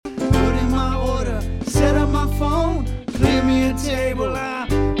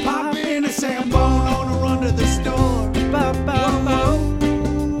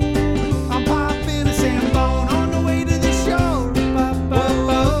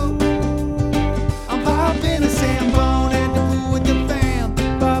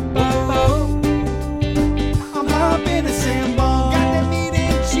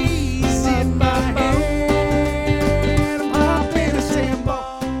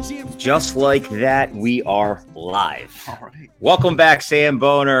Just like that, we are live. All right. Welcome back, Sam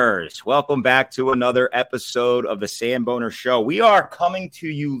Boners. Welcome back to another episode of the Sam Boner Show. We are coming to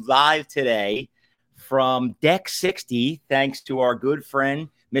you live today from Deck 60, thanks to our good friend,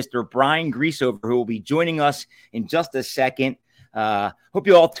 Mr. Brian Griesover, who will be joining us in just a second. Hope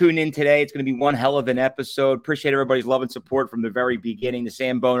you all tune in today. It's going to be one hell of an episode. Appreciate everybody's love and support from the very beginning. The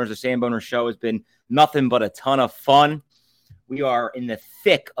Sam Boner Show has been nothing but a ton of fun. We are in the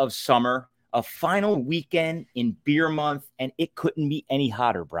thick of summer, a final weekend in beer month, and it couldn't be any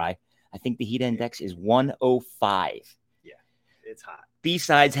hotter, Bri. I think the heat index is 105. Yeah, it's hot.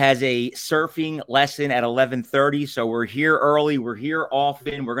 B-Sides has a surfing lesson at 11:30, so we're here early. We're here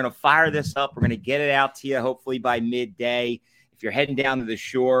often. We're going to fire this up. We're going to get it out to you hopefully by midday. If you're heading down to the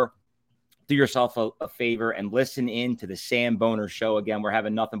shore, do yourself a favor and listen in to the Sam Boner Show. Again, we're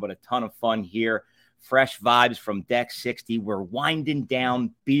having nothing but a ton of fun here. Fresh vibes from Deck 60. We're winding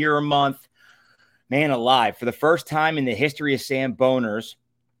down beer month. Man alive. For the first time in the history of Sam Boners,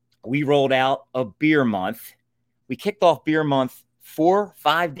 we rolled out a beer month. We kicked off beer month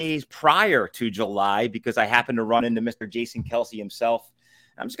 4-5 days prior to July because I happened to run into Mr. Jason Kelsey himself.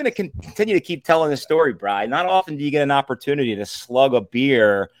 I'm just going to continue to keep telling the story, Brian. Not often do you get an opportunity to slug a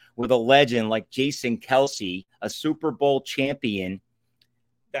beer with a legend like Jason Kelsey, a Super Bowl champion.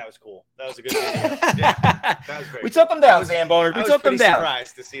 That was cool. That was a good video. Yeah, that was great. We took him down, Sam Boners. We took him down.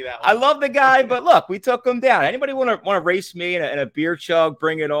 Surprised to see that one. I love the guy, but look, we took him down. Anybody want to race me in a beer chug?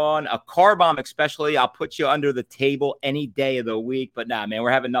 Bring it on. A car bomb, especially. I'll put you under the table any day of the week. But nah, man,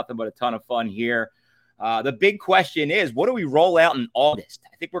 we're having nothing but a ton of fun here. The big question is, what do we roll out in August?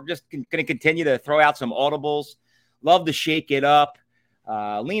 I think we're just going to continue to throw out some audibles. Love to shake it up.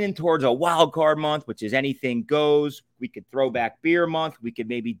 Leaning towards a wild card month, which is anything goes. We could throw back beer month. We could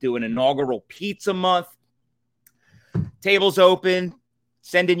maybe do an inaugural pizza month. Tables open.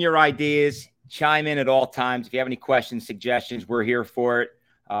 Send in your ideas. Chime in at all times. If you have any questions, suggestions, we're here for it.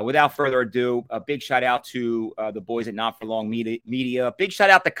 Without further ado, a big shout out to the boys at Not For Long Media. Big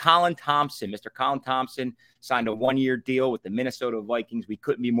shout out to Colin Thompson. Mr. Colin Thompson signed a 1-year deal with the Minnesota Vikings. We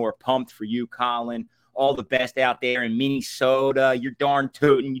couldn't be more pumped for you, Colin. All the best out there in Minnesota. You're darn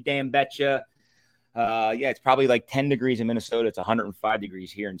tootin', you damn betcha. Yeah, it's probably like 10 degrees in Minnesota. It's 105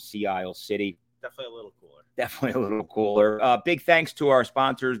 degrees here in Sea Isle City. Definitely a little cooler. Definitely a little cooler. Big thanks to our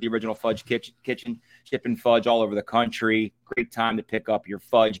sponsors, the Original Fudge Kitchen, shipping fudge all over the country. Great time to pick up your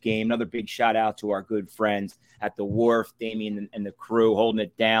fudge game. Another big shout out to our good friends at the Wharf, Damien and the crew holding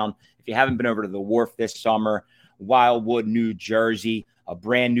it down. If you haven't been over to the Wharf this summer, Wildwood, New Jersey, a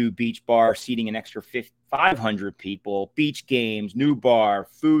brand new beach bar seating an extra 500 people, beach games, new bar,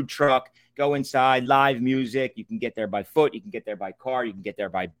 food truck, go inside, live music. You can get there by foot. You can get there by car. You can get there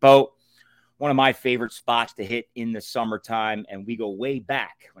by boat. One of my favorite spots to hit in the summertime, and we go way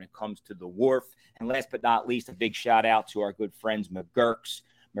back when it comes to the Wharf. And last but not least, a big shout out to our good friends McGurk's.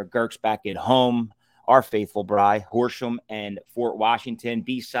 McGurk's back at home, our faithful Bri, Horsham and Fort Washington.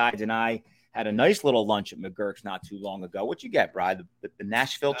 B-Sides and I had a nice little lunch at McGurk's not too long ago. What'd you get, Bri? The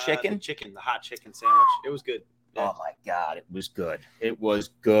Nashville chicken? The hot chicken sandwich. It was good. Yeah. Oh, my God. It was good. It was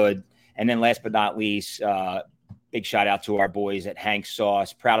good. And then last but not least, big shout out to our boys at Hank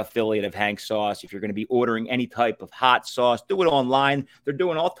Sauce, proud affiliate of Hank Sauce. If you're going to be ordering any type of hot sauce, do it online. They're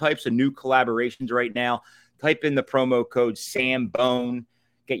doing all types of new collaborations right now. Type in the promo code SAMBONE.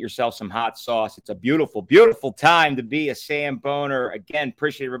 Get yourself some hot sauce. It's a beautiful, beautiful time to be a Sam Boner. Again,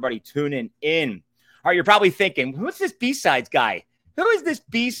 appreciate everybody tuning in. All right, you're probably thinking, who's this B-Sides guy? Who is this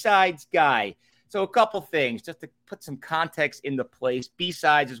B-Sides guy? So a couple things, just to put some context into place.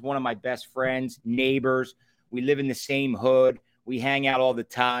 B-Sides is one of my best friends, neighbors. We live in the same hood. We hang out all the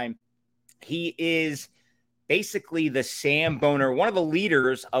time. He is basically the Sam Boner, one of the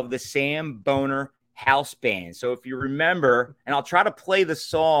leaders of the Sam Boner house band. So if you remember, and I'll try to play the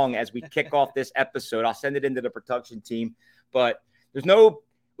song as we kick off this episode. I'll send it into the production team. But there's no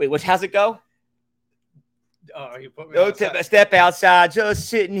 – wait, how's it go? Oh, you put me no step outside, just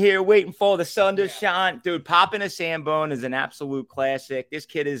sitting here waiting for the sun to shine. Dude, Poppin' a Sambone is an absolute classic. This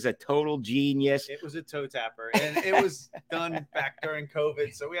kid is a total genius. It was a toe tapper, and it was done back during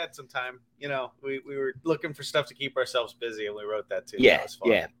COVID, so we had some time. You know, we were looking for stuff to keep ourselves busy, and we wrote that too. Yeah, that was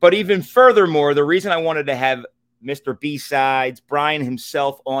fun. Yeah. But even furthermore, the reason I wanted to have Mr. B-Sides, Brian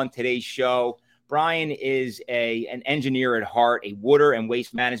himself, on today's show. Brian is an engineer at heart, a water and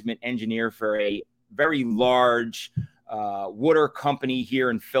waste management engineer for a very large water company here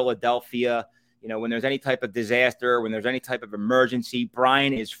in Philadelphia. You know, when there's any type of disaster, when there's any type of emergency,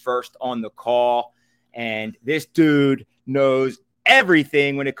 Brian is first on the call. And this dude knows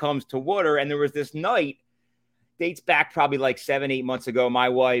everything when it comes to water. And there was this night dates back probably like 7-8 months ago. My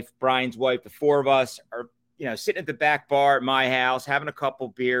wife, Brian's wife, the four of us are, sitting at the back bar at my house, having a couple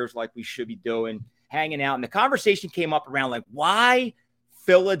beers like we should be doing, hanging out. And the conversation came up around like, why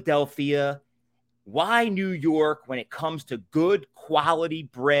Philadelphia, why New York when it comes to good quality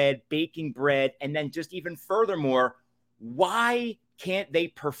bread, baking bread, and then just even furthermore, why can't they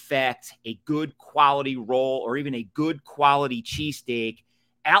perfect a good quality roll or even a good quality cheesesteak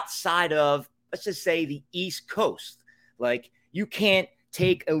outside of, let's just say, the East Coast? Like, you can't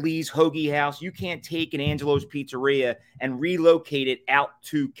take a Lee's Hoagie House, you can't take an Angelo's Pizzeria and relocate it out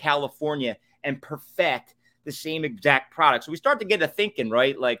to California and perfect the same exact product. So we start to get to thinking,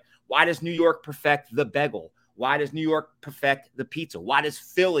 right? Like, why does New York perfect the bagel? Why does New York perfect the pizza? Why does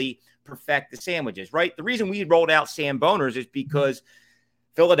Philly perfect the sandwiches, right? The reason we rolled out Sam Boners is because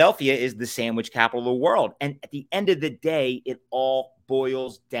Philadelphia is the sandwich capital of the world. And at the end of the day, it all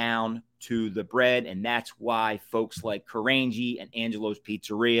boils down to the bread. And that's why folks like Karangi and Angelo's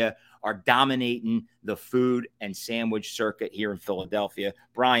Pizzeria are dominating the food and sandwich circuit here in Philadelphia.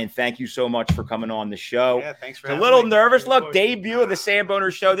 Brian, thank you so much for coming on the show. Yeah, thanks for having me. A little nervous. Look, debut of the Sam Boner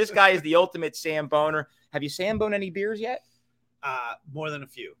show. This guy is the ultimate Sam Boner. Have you Sam Boned any beers yet? More than a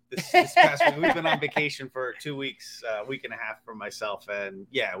few. This past week, we've been on vacation for 2 weeks, week and a half for myself, and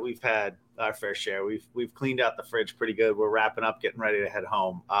yeah, we've had our fair share. We've cleaned out the fridge pretty good. We're wrapping up, getting ready to head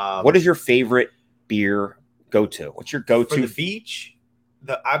home. What is your favorite beer go-to? What's your go-to for the beach?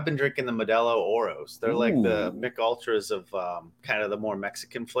 I've been drinking the Modelo Oros. They're like the Mick Ultras of kind of the more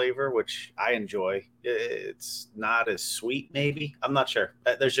Mexican flavor, which I enjoy. It's not as sweet, maybe. I'm not sure.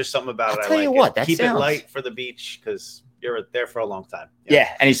 There's just something about it. I'll tell you what, keep it light for the beach because you're there for a long time.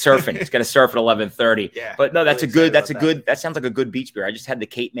 Yeah, and he's surfing. He's going to surf at 11:30. Yeah, but no, that's really that sounds like a good beach beer. I just had the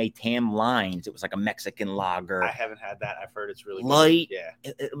Cape May Tam Lines. It was like a Mexican lager. I haven't had that. I've heard it's really light. Good.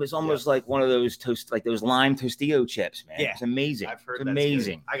 Yeah, it was almost like one of those like those lime Tostillo chips, man. Yeah, it's amazing. I've heard it's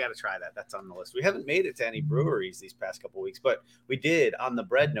amazing. I got to try that. That's on the list. We haven't made it to any breweries these past couple of weeks, but we did on the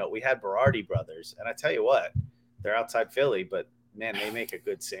bread note. We had Berardi Brothers, and I tell you what, they're outside Philly, but man, they make a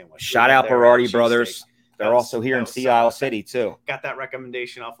good sandwich. Shout out Berardi Brothers. They're also here in Sea Isle City, too. Got that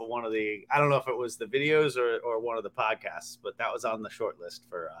recommendation off of one of the, I don't know if it was the videos or one of the podcasts, but that was on the short list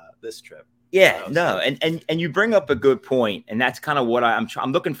for this trip. Yeah, no, and you bring up a good point, and that's kind of what I'm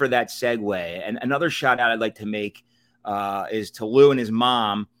looking for, that segue. And another shout out I'd like to make is to Lou and his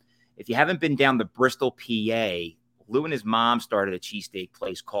mom. If you haven't been down to Bristol, PA, Lou and his mom started a cheesesteak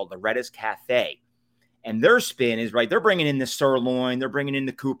place called Loretta's Cafe. And their spin is, right, they're bringing in the sirloin, they're bringing in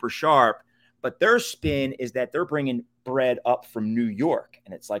the Cooper Sharp, but their spin is that they're bringing bread up from New York,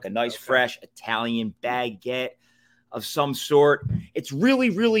 and it's like a nice, fresh Italian baguette of some sort. It's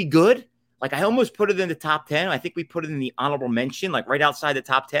really, really good. Like, I almost put it in the top 10. I think we put it in the honorable mention, like right outside the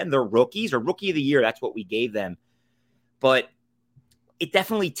top 10. They're rookies or rookie of the year. That's what we gave them. But it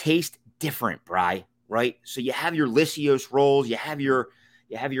definitely tastes different, Bri, right? So you have your Lisios rolls, you have your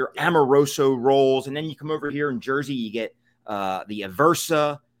Amoroso rolls, and then you come over here in Jersey, you get the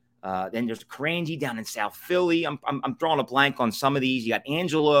Aversa. Then there's Karangi down in South Philly. I'm drawing a blank on some of these. You got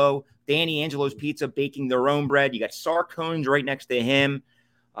Danny Angelo's Pizza baking their own bread. You got Sarcones right next to him.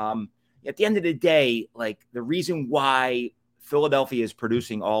 At the end of the day, like, the reason why Philadelphia is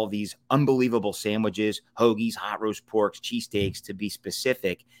producing all of these unbelievable sandwiches, hoagies, hot roast porks, cheesesteaks, to be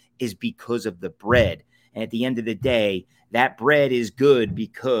specific, is because of the bread. And at the end of the day, that bread is good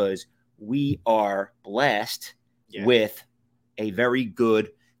because we are blessed with a very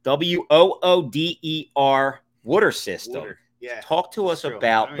good WOODER water system. Yeah. Talk to us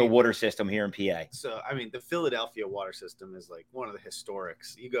about the water system here in PA. So, the Philadelphia water system is like one of the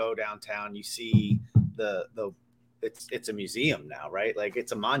historics. You go downtown, you see it's a museum now, right? Like,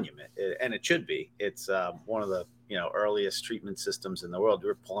 it's a monument, and it should be. It's one of the earliest treatment systems in the world. We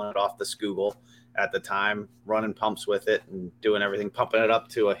were pulling it off the Schuylkill at the time, running pumps with it and doing everything, pumping it up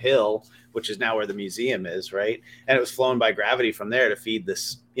to a hill, which is now where the museum is, right? And it was flowing by gravity from there to feed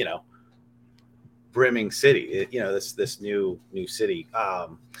this, brimming city, this new city.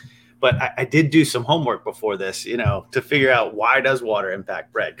 But I did do some homework before this, to figure out, why does water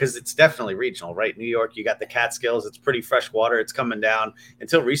impact bread? Because it's definitely regional, right? New York, you got the Catskills. It's pretty fresh water. It's coming down.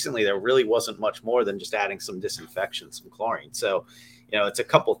 Until recently, there really wasn't much more than just adding some disinfection, some chlorine. So, it's a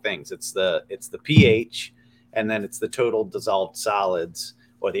couple things. It's the pH, and then it's the total dissolved solids,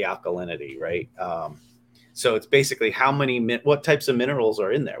 or the alkalinity, right? So it's basically what types of minerals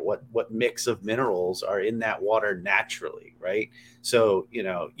are in there, what mix of minerals are in that water naturally, right? So,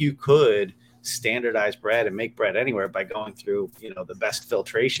 you could standardize bread and make bread anywhere by going through, the best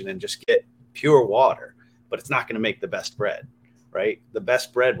filtration and just get pure water, but it's not going to make the best bread, right? The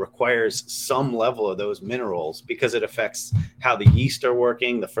best bread requires some level of those minerals because it affects how the yeast are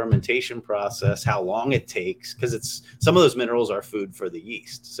working, the fermentation process, how long it takes, because it's some of those minerals are food for the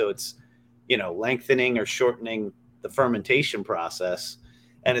yeast. So it's, lengthening or shortening the fermentation process,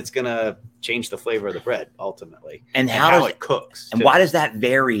 and it's going to change the flavor of the bread ultimately, and how it cooks. And why does that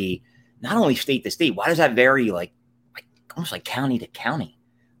vary? Not only state to state, why does that vary like almost like county to county?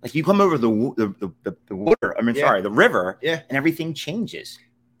 Like you come over the water, the river, and everything changes.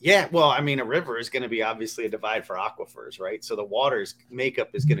 Yeah, well, I mean, a river is going to be obviously a divide for aquifers, right? So the water's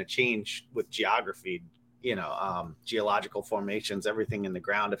makeup is going to change with geography, geological formations, everything in the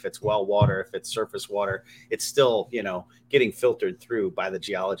ground. If it's well water, if it's surface water, it's still, getting filtered through by the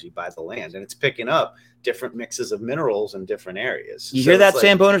geology, by the land, and it's picking up different mixes of minerals in different areas. You hear that,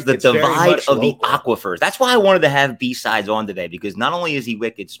 Sam Boners? The divide of the aquifers. That's why I wanted to have B-Sides on today, because not only is he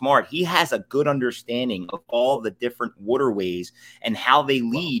wicked smart, he has a good understanding of all the different waterways and how they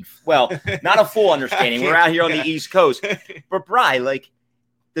lead. Well, not a full understanding. We're out here on the East Coast. But, Bri, like,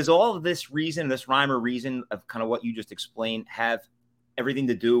 does all of this reason, this rhyme or reason of kind of what you just explained have everything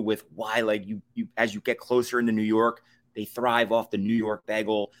to do with why, like, you as you get closer into New York, they thrive off the New York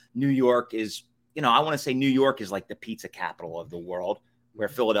bagel? New York is, I want to say New York is like the pizza capital of the world, where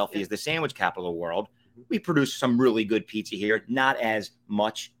Philadelphia is the sandwich capital of the world. We produce some really good pizza here, not as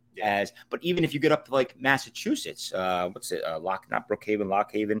much as, but even if you get up to like Massachusetts, not Brookhaven,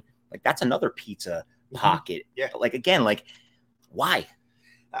 Lock Haven, like that's another pizza pocket. Yeah. Like, again, like, why?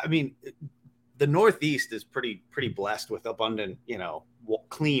 I mean, the Northeast is pretty blessed with abundant,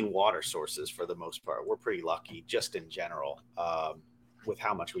 clean water sources for the most part. We're pretty lucky just in general. With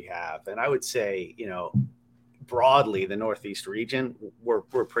how much we have. And I would say, broadly, the Northeast region, we're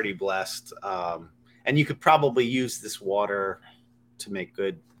pretty blessed. And you could probably use this water to make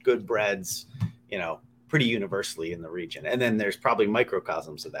good breads, pretty universally in the region. And then there's probably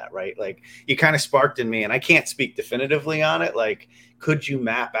microcosms of that, right? Like you kind of sparked in me, and I can't speak definitively on it. Like, could you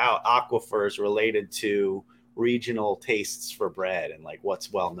map out aquifers related to regional tastes for bread and like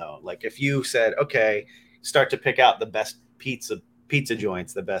what's well known? Like if you said, okay, start to pick out the best pizza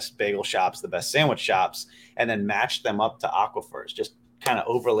joints, the best bagel shops, the best sandwich shops, and then match them up to aquifers. Just kind of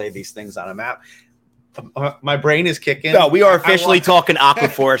overlay these things on a map. My brain is kicking. No, we are officially talking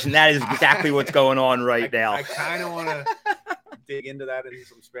aquifers, and that is exactly what's going on right now. I kind of want to dig into that in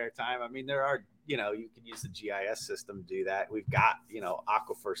some spare time. I mean, there are, you could use the GIS system to do that. We've got,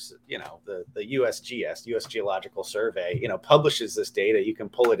 aquifers, the USGS, US Geological Survey, publishes this data. You can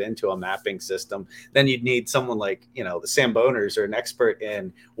pull it into a mapping system. Then you'd need someone like, the Sam Boners or an expert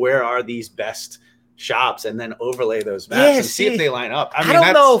in where are these best shops, and then overlay those maps and see if they line up. I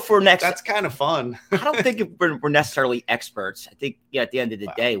don't know if we're next. That's kind of fun. I don't think we're necessarily experts. I think at the end of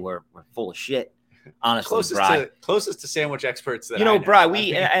the day, we're full of shit. Honestly, closest to sandwich experts that Bri,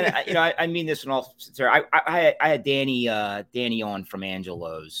 I mean this in all sincerity. I had Danny on from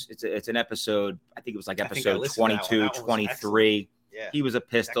Angelo's. It's an episode. I think it was like episode 22, 23. Yeah. He was a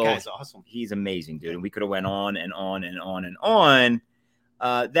pistol. That guy's awesome. He's amazing, dude. And we could have went on and on and on and on.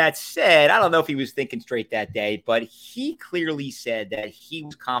 That said, I don't know if he was thinking straight that day, but he clearly said that he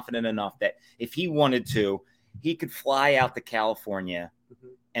was confident enough that if he wanted to, he could fly out to California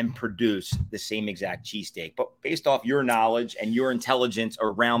and produce the same exact cheesesteak. But based off your knowledge and your intelligence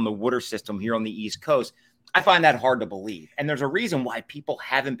around the water system here on the East Coast, I find that hard to believe. And there's a reason why people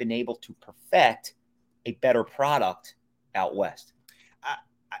haven't been able to perfect a better product out west.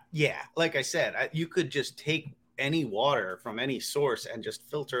 Yeah, like I said, you could just take any water from any source and just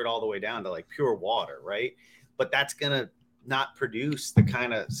filter it all the way down to like pure water, right? But that's gonna not produce the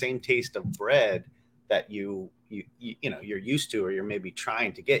kind of same taste of bread that you're used to, or you're maybe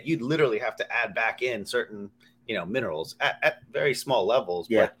trying to get. You'd literally have to add back in certain minerals at very small levels.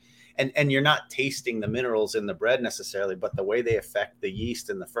 Yeah. And you're not tasting the minerals in the bread necessarily, but the way they affect the yeast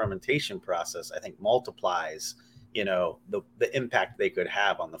and the fermentation process, I think multiplies the impact they could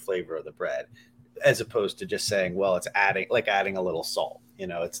have on the flavor of the bread, as opposed to just saying, well, it's adding a little salt.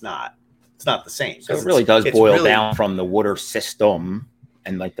 It's not the same. So it really does boil down from the water system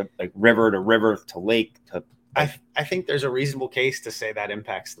and like river to river to lake to. I think there's a reasonable case to say that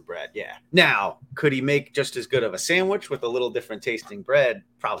impacts the bread. Yeah. Now, could he make just as good of a sandwich with a little different tasting bread?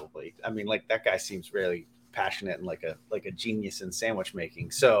 Probably. I mean, like that guy seems really passionate and like a genius in sandwich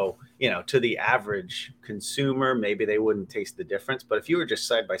making. So, to the average consumer, maybe they wouldn't taste the difference. But if you were just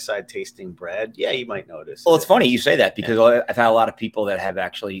side by side tasting bread, yeah, you might notice. Well, it's funny you say that, because I've had a lot of people that have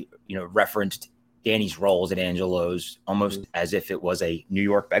actually, referenced Danny's rolls at Angelo's almost as if it was a New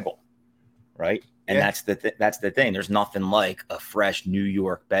York bagel, right? And that's the thing. There's nothing like a fresh New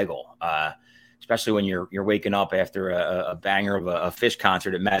York bagel. especially when you're waking up after a banger of a Fish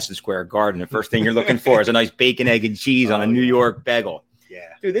concert at Madison Square Garden. The first thing you're looking for is a nice bacon, egg, and cheese on a New York bagel. Yeah.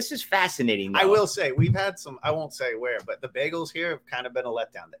 Dude, this is fascinating, though. I will say, we've had some, I won't say where, but the bagels here have kind of been a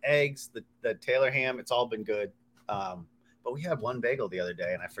letdown. The eggs, the Taylor ham, it's all been good. But we had one bagel the other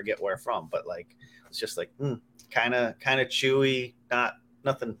day, and I forget where from, but like, it's just like, kind of chewy,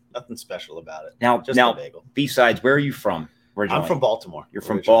 nothing special about it. Now, a bagel. Besides, where are you from originally? I'm from Baltimore. You're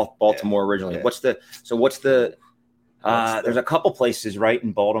from Baltimore originally. Yeah. What's the there's a couple places right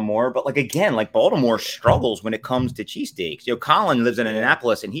in Baltimore, but like, again, like Baltimore struggles when it comes to cheesesteaks. You know, Colin lives in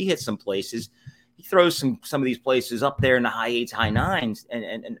Annapolis, and he hits some places. He throws some of these places up there in the high 8s, high 9s,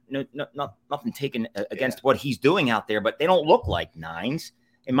 and nothing taken against what he's doing out there, but they don't look like 9s.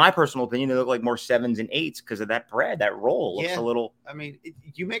 In my personal opinion, they look like more 7s and 8s because of that bread. That roll looks a little. I mean,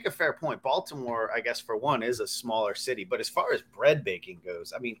 you make a fair point. Baltimore, I guess, for one, is a smaller city, but as far as bread baking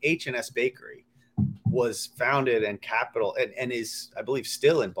goes, I mean, H&S Bakery was founded and capital and is, I believe,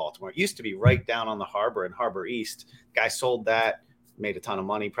 still in Baltimore. It used to be right down on the harbor in Harbor East. Guy sold that, made a ton of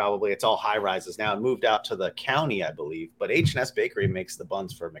money probably. It's all high rises now and moved out to the county, I believe. But H&S Bakery makes the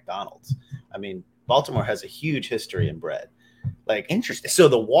buns for McDonald's. I mean, Baltimore has a huge history in bread. Like, interesting. So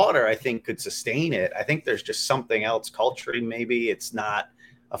the water, I think, could sustain it. I think there's just something else culturally. Maybe it's not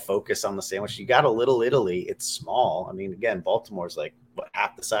a focus on the sandwich. You got a Little Italy. It's small. I mean, again, Baltimore's like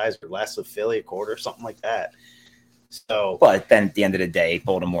half the size or less of Philly, a quarter, something like that. So, but then at the end of the day,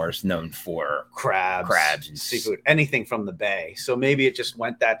 Baltimore is known for crabs and seafood, anything from the bay. So maybe it just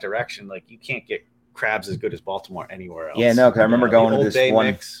went that direction. Like, you can't get crabs as good as Baltimore anywhere else. Yeah, no, because I remember going to this one.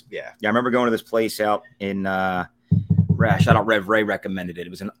 Mix, yeah, I remember going to this place out in shout out Rev Ray recommended it.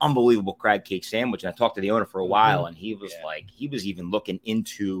 It was an unbelievable crab cake sandwich, and I talked to the owner for a while, and he was like, he was even looking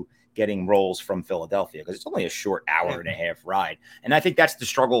into getting rolls from Philadelphia because it's only a short hour and a half ride. And I think that's the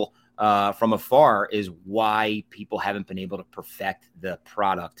struggle from afar, is why people haven't been able to perfect the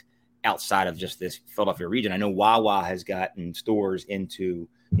product outside of just this Philadelphia region. I know Wawa has gotten stores into,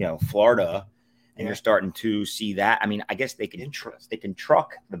 Florida, and you're starting to see that. I mean, I guess they can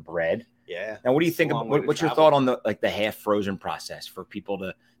truck the bread. Yeah. Now, what do you think? What's your thought on the half frozen process for people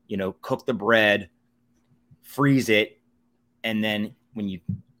to, cook the bread, freeze it, and then when you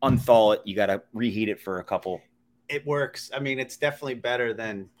unthaw it, you got to reheat it for a couple. It works. I mean, it's definitely better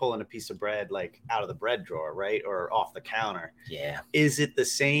than pulling a piece of bread like out of the bread drawer, right? Or off the counter. Yeah. Is it the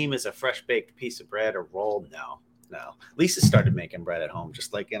same as a fresh baked piece of bread or rolled? No. Lisa started making bread at home,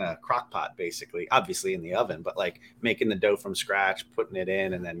 just like in a crock pot, basically, obviously in the oven, but like making the dough from scratch, putting it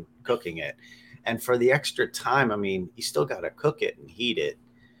in and then cooking it. And for the extra time, I mean, you still got to cook it and heat it.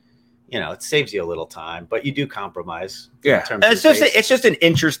 It saves you a little time, but you do compromise. Yeah. It's just an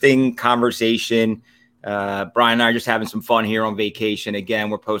interesting conversation. Brian and I are just having some fun here on vacation. Again,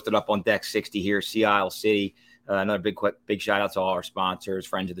 we're posted up on Deck 60 here, Sea Isle City. Another big shout out to all our sponsors,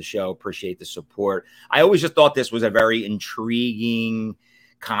 friends of the show. Appreciate the support. I always just thought this was a very intriguing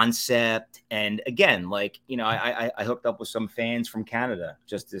concept. And again, I hooked up with some fans from Canada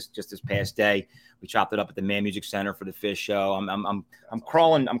just this past day. We chopped it up at the Man Music Center for the Fish show. I'm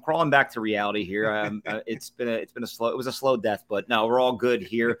crawling back to reality here. It was a slow death, but no, we're all good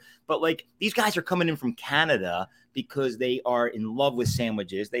here. But these guys are coming in from Canada because they are in love with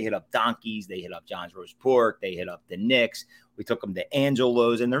sandwiches. They hit up Donkey's, they hit up John's Roast Pork, they hit up the Nick's. We took them to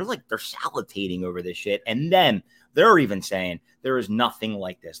Angelo's, and they're salitating over this shit. And then they're even saying there is nothing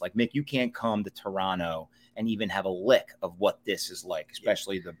like this. Like, Mick, you can't come to Toronto and even have a lick of what this is like,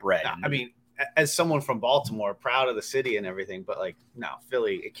 especially the bread. I mean, as someone from Baltimore, proud of the city and everything, but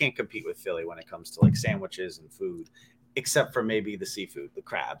Philly, it can't compete with Philly when it comes to sandwiches and food, except for maybe the seafood, the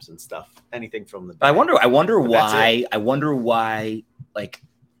crabs and stuff, anything from the. I wonder why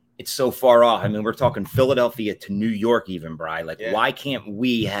it's so far off. I mean, we're talking Philadelphia to New York, even, Bri. Why can't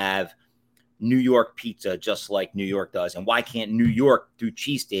we have New York pizza just like New York does, and why can't New York do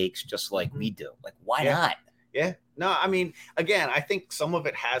cheesesteaks just like we do? Why not? Yeah. No, I mean, again, I think some of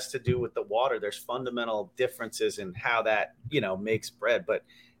it has to do with the water. There's fundamental differences in how that, makes bread, but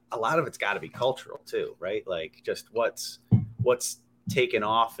a lot of it's got to be cultural too, right? Just what's taken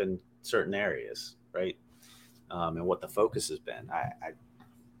off in certain areas, right? And what the focus has been.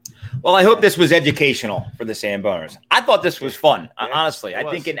 Well, I hope this was educational for the Samboners. I thought this was fun. Yeah, honestly, I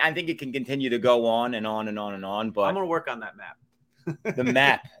think it can continue to go on and on and on and on. But I'm going to work on that map. The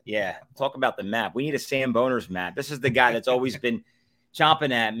map, yeah. Talk about the map. We need a Samboners map. This is the guy that's always been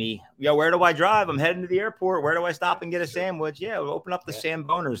chomping at me. Where do I drive? I'm heading to the airport. Where do I stop and get a sandwich? Yeah, we'll open up the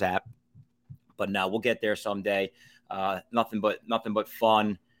Samboners app. But no, we'll get there someday. Nothing but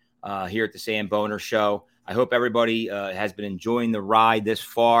fun here at the Sam Boner Show. I hope everybody has been enjoying the ride this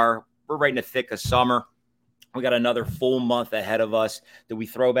far. we're right in the thick of summer. We got another full month ahead of us. Do we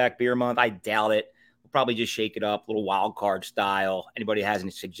throw back beer month? I doubt it. We'll probably just shake it up, a little wild card style. Anybody has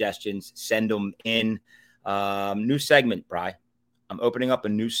any suggestions, send them in. New segment, Bri. I'm opening up a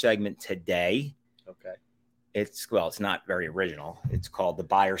new segment today. Okay. It's not very original. It's called the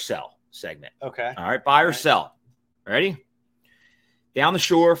buy or sell segment. Okay. All right, buy or sell. Ready? Down the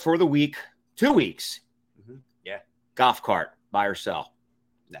shore for the week, 2 weeks. Mm-hmm. Yeah. Golf cart, buy or sell?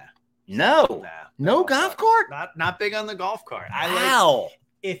 Nah. No golf cart? Not big on the golf cart. Wow.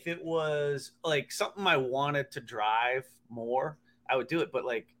 If it was like something I wanted to drive more, I would do it. But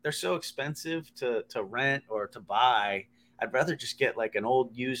like they're so expensive to rent or to buy. I'd rather just get like an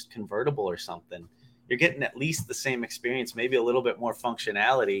old used convertible or something. You're getting at least the same experience, maybe a little bit more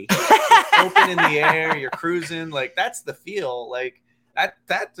functionality. Open in the air, you're cruising. Like that's the feel. Like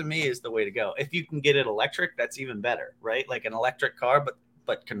that to me is the way to go. If you can get it electric, that's even better, right? Like an electric car,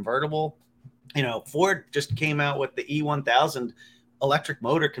 but convertible. You know, Ford just came out with the E1000 electric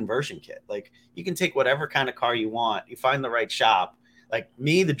motor conversion kit. Like you can take whatever kind of car you want. You find the right shop. Like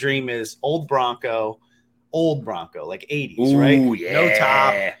me, the dream is old Bronco, like 80s, right? Yeah. No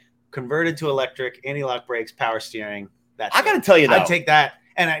top, converted to electric, anti-lock brakes, power steering. I got to tell you, though. I'd take that.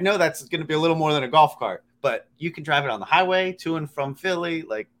 And I know that's going to be a little more than a golf cart, but you can drive it on the highway to and from Philly.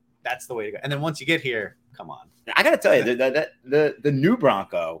 Like that's the way to go. And then once you get here, come on. I got to tell you, the new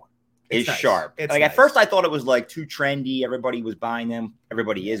Bronco is nice. sharp. It's like nice. At first I thought it was like too trendy. Everybody was buying them.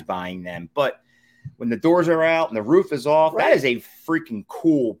 Everybody is buying them. But when the doors are out and the roof is off, that is a freaking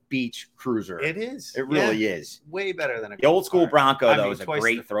cool beach cruiser. It is. It really is. Way better than the old school Bronco, though, is a twice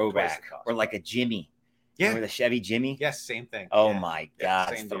great throwback. cost. Or like a Jimmy. Yeah. Remember the Chevy Jimmy? Yes, same thing. Oh my God.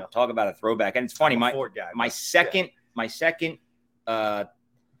 Same deal. Talk about a throwback. And it's funny, I'm a Ford guy, my second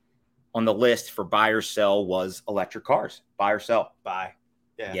on the list for buy or sell was electric cars. Buy or sell. Buy.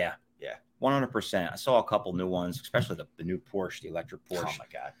 Yeah. 100%. I saw a couple new ones, especially the new Porsche, the electric Porsche. Oh my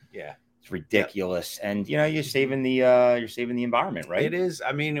God. Yeah. It's ridiculous. Yep. And you're saving the environment, right? It is.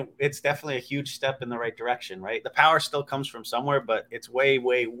 I mean, it's definitely a huge step in the right direction, right? The power still comes from somewhere, but it's way,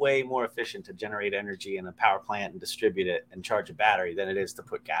 way, way more efficient to generate energy in a power plant and distribute it and charge a battery than it is to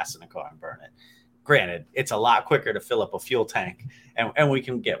put gas in a car and burn it. Granted, it's a lot quicker to fill up a fuel tank, and we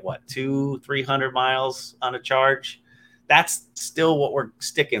can get 200-300 miles on a charge. That's still what we're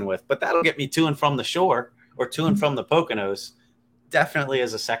sticking with, but that'll get me to and from the shore or to and from the Poconos. Definitely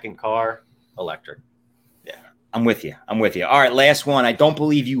as a second car, electric. Yeah. I'm with you. All right, last one. I don't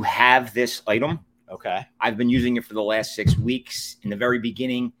believe you have this item. Okay. I've been using it for the last 6 weeks. In the very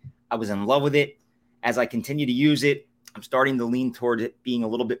beginning, I was in love with it. As I continue to use it, I'm starting to lean towards it being a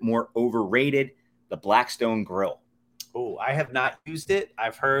little bit more overrated. The Blackstone Grill. Oh, I have not used it.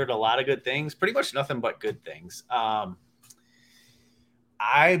 I've heard a lot of good things, pretty much nothing but good things.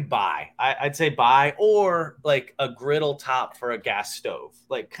 I'd say buy, or like a griddle top for a gas stove,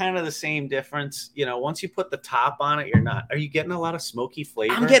 like kind of the same difference. Once you put the top on it, are you getting a lot of smoky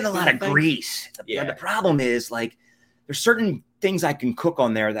flavor? I'm getting a lot of grease. Yeah. The problem is like there's certain things I can cook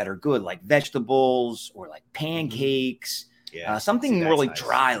on there that are good, like vegetables or like pancakes. Yeah. Something really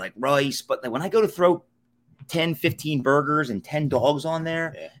dry like rice. But when I go to throw 10, 15 burgers and 10 dogs on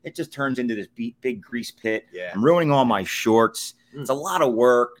there, it just turns into this big grease pit. Yeah. I'm ruining all my shorts. It's a lot of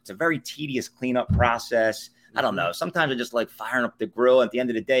work. It's a very tedious cleanup process. I don't know. Sometimes I just like firing up the grill. At the end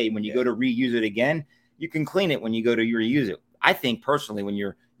of the day, when you go to reuse it again, you can clean it when you go to reuse it. I think personally, when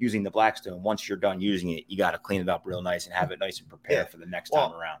you're using the Blackstone, once you're done using it, you got to clean it up real nice and have it nice and prepared for the next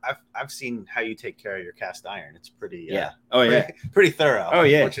time around. I've seen how you take care of your cast iron. It's pretty pretty thorough. Oh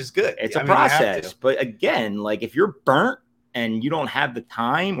yeah, which is good. It's a process. But again, like if you're burnt and you don't have the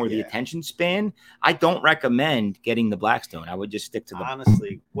time or the attention span, I don't recommend getting the Blackstone. I would just stick to the.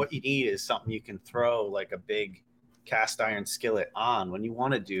 Honestly, what you need is something you can throw like a big cast iron skillet on when you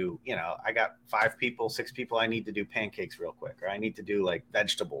want to do, I got 5 people, 6 people, I need to do pancakes real quick, or I need to do like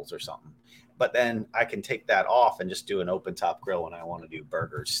vegetables or something. But then I can take that off and just do an open top grill when I want to do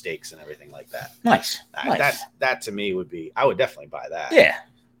burgers, steaks, and everything like that. Nice. That to me I would definitely buy that. Yeah.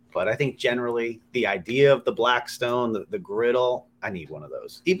 But I think generally the idea of the Blackstone, the griddle, I need one of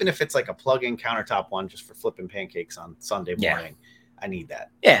those. Even if it's like a plug-in countertop one just for flipping pancakes on Sunday morning. I need that.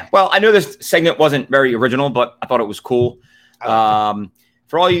 Yeah. Well, I know this segment wasn't very original, but I thought it was cool.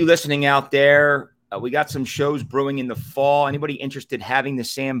 For all you listening out there, we got some shows brewing in the fall. Anybody interested having the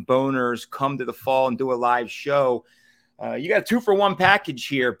Sam Boners come to the fall and do a live show? You got a 2-for-1 package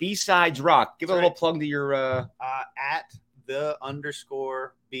here. B-Sides Rock. Give a little plug to your at _B_sides_rock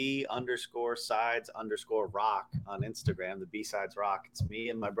on Instagram. The B-Sides Rock. It's me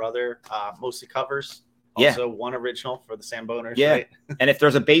and my brother. Mostly covers. Also one original for the Samboners. Yeah. Right? And if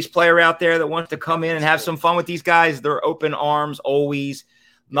there's a bass player out there that wants to come in and have some fun with these guys, they're open arms always.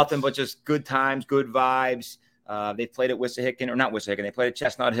 Nothing but just good times, good vibes. They played at Wissahickon, or not Wissahickon. They played at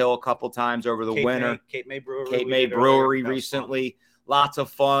Chestnut Hill a couple times over the winter. Cape May Brewery. Cape May Brewery recently. Lots of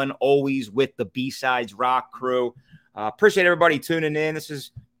fun, always with the B-Sides Rock crew. Appreciate everybody tuning in. This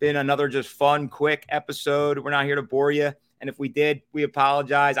has been another just fun, quick episode. We're not here to bore you. And if we did, we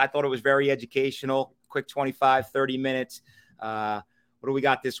apologize. I thought it was very educational. Quick 25, 30 minutes. What do we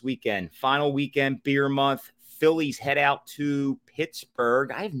got this weekend? Final weekend, beer month. Phillies head out to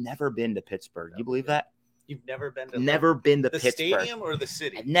Pittsburgh. I've never been to Pittsburgh. Do you believe that? You've never been to the Pittsburgh. Stadium or the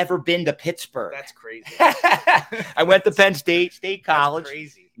city? I've never been to Pittsburgh. That's crazy. I went to Penn State College. That's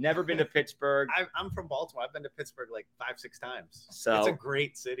crazy. Never been to Pittsburgh. I'm from Baltimore. I've been to Pittsburgh like 5-6 times. So it's a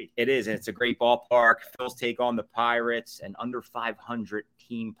great city. It is, and it's a great ballpark. Phils take on the Pirates, and under 500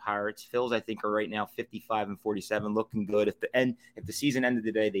 team Pirates. Phils, I think, are right now 55-47, looking good. If the season ended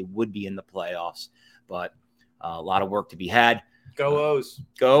today, they would be in the playoffs. But a lot of work to be had. Go O's.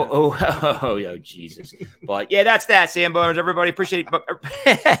 Go. Oh, Jesus. But yeah, that's that, Samboners. Everybody appreciate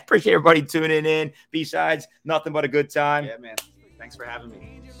everybody tuning in. B-Sides, nothing but a good time. Yeah, man. Thanks for having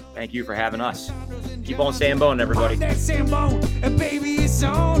me. Thank you for having us. Keep on Sambone, everybody. That Sambone, and baby, it's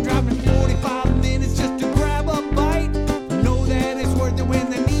on. Dropping 45 minutes just